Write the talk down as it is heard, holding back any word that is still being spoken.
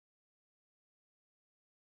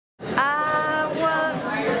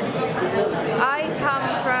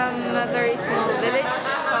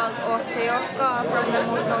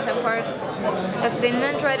northern part of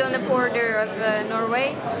Finland, right on the border of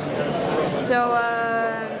Norway. So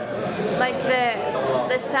like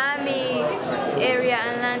the Sámi area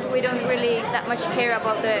and land, we don't really that much care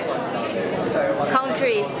about the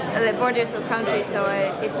countries, the borders of countries, so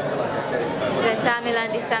it's the Sámi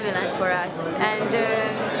land is Sámi land for us. And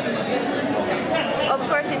of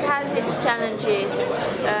course it has its challenges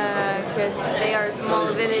because they are small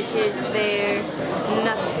villages, there are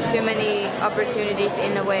not too many opportunities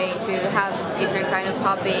in a way to have different kind of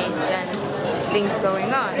hobbies and things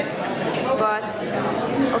going on. But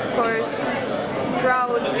of course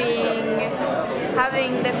proud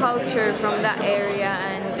having the culture from that area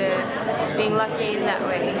and being lucky in that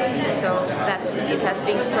way, so that it has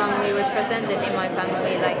been strongly represented in my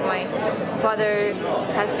family. Like my father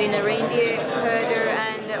has been a reindeer herder,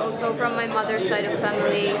 and also from my mother's side of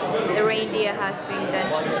family the reindeer has been the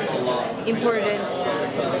important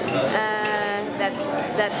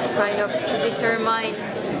that kind of determines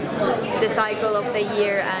the cycle of the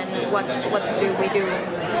year and what do we do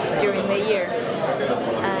during the year.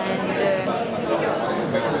 And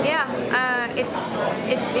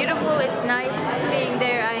it's beautiful, it's nice being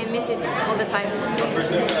there, I miss it all the time.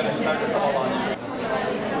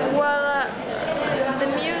 Well, the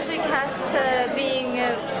music has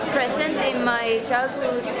been present in my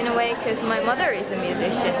childhood in a way because my mother is a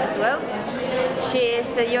musician as well. She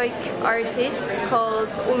is a yoiks artist called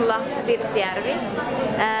Ulla Virtjärvi,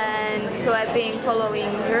 and so I've been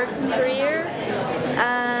following her career,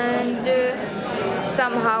 and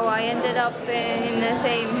somehow I ended up in the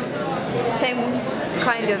same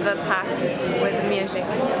kind of a path with music.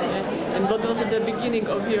 And what was the beginning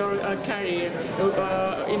of your career?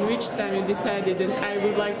 In which time you decided that I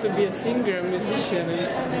would like to be a singer, musician?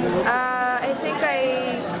 I think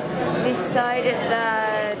I decided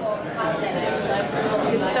that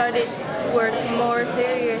to start work more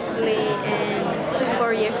seriously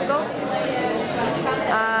 4 years ago.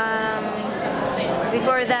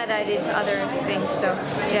 Before that I did other things, so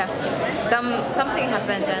yeah, something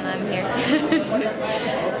happened and I'm here.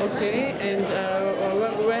 Okay, and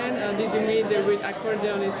when did you meet with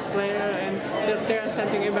accordionist player, and tell us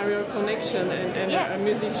something about your connection and a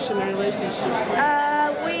musician relationship?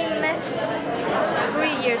 We met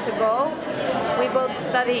 3 years ago. We both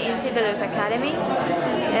study in Sibelius Academy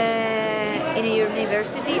in a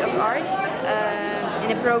University of Arts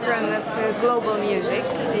in a program of global music.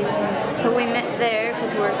 So we met there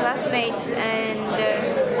because we were classmates, and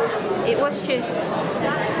it was just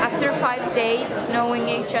after 5 days knowing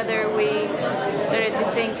each other we started to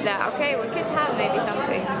think that okay, we could have maybe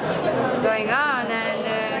something going on, and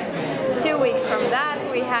 2 weeks from that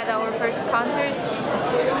we had our first concert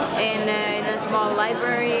in a small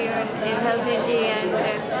library in Helsinki, and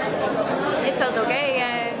it felt okay,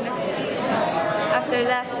 and after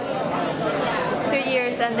that 2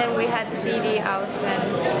 years, and then we had the CD out, and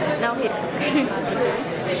now here.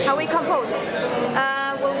 How we composed?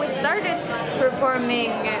 Well, we started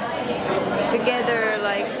performing together,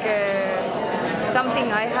 like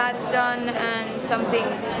something I had done and some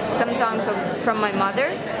songs from my mother.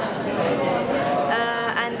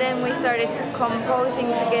 And then we started composing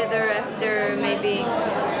together after maybe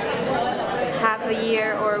half a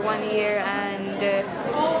year or 1 year, and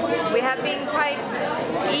we have been quite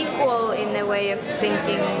equal in the way of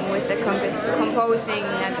thinking with the composing,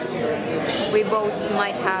 that we both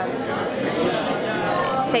might have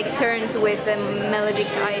take turns with the melodic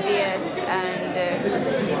ideas and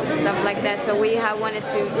stuff like that. So we have wanted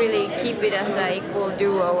to really keep it as an equal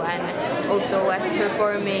duo, and also as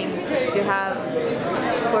performing to have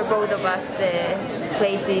for both of us the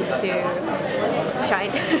places to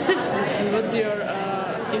shine. What's your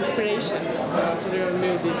inspiration for your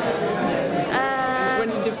music? When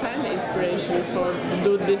did you find inspiration for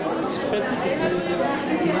do this specific music?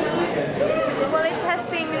 Well, it has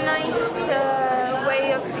been a nice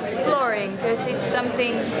way of exploring, because it's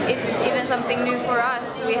even something new for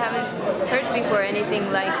us. We haven't heard before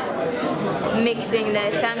anything like mixing the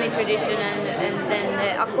Sámi tradition and then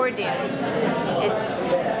the accordion. It's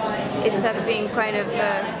been kind of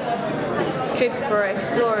a trip for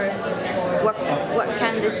explore what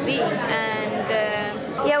can this be, and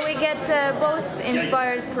yeah, we get both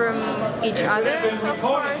inspired from each other, of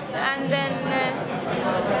course, and then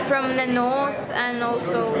from the north, and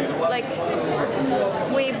also like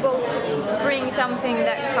we both bring something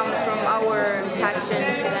that comes from our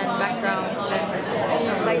passions and backgrounds and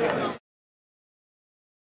stuff like that.